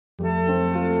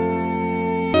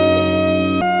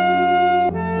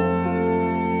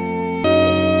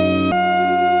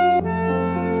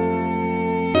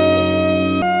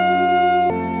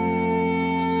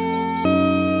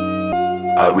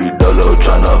I be dolo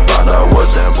tryna find out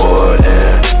what's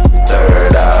important.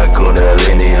 Third eye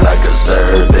kundalini like a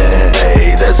serpent.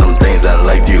 Hey, there's some things I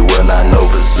like you will not know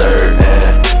for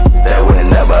certain. That would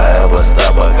never ever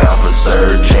stop a guy from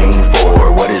searching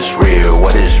for what is real,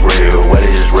 what is real, what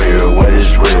is real, what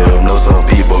is real. Know some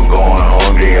people going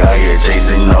hungry out here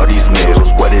chasing all these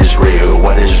meals. What is real,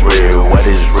 what is real, what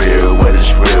is real, what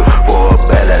is real? For a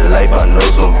better life, I know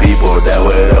some people that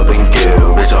would up and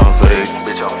kill. Bitch, I'm fake,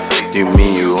 bitch, I'm fake. You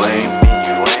mean you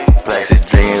ain't? Plastic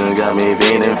dreams got me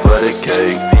fiending for the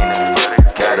cake.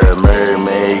 Got a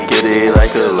mermaid, get it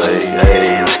like a lake.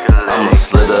 Hey, I'm a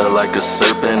slither like a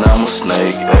serpent, I'm a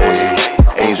snake.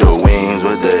 Hey, angel wings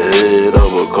with the head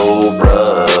of a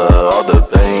cobra. All the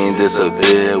pain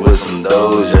disappeared with some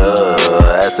doja.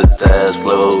 Acetash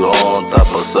flow on top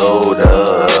of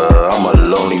soda. I'm a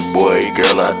lonely boy,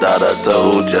 girl, I thought I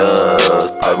told ya.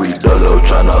 I be dolo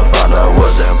tryna find out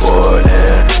what's important.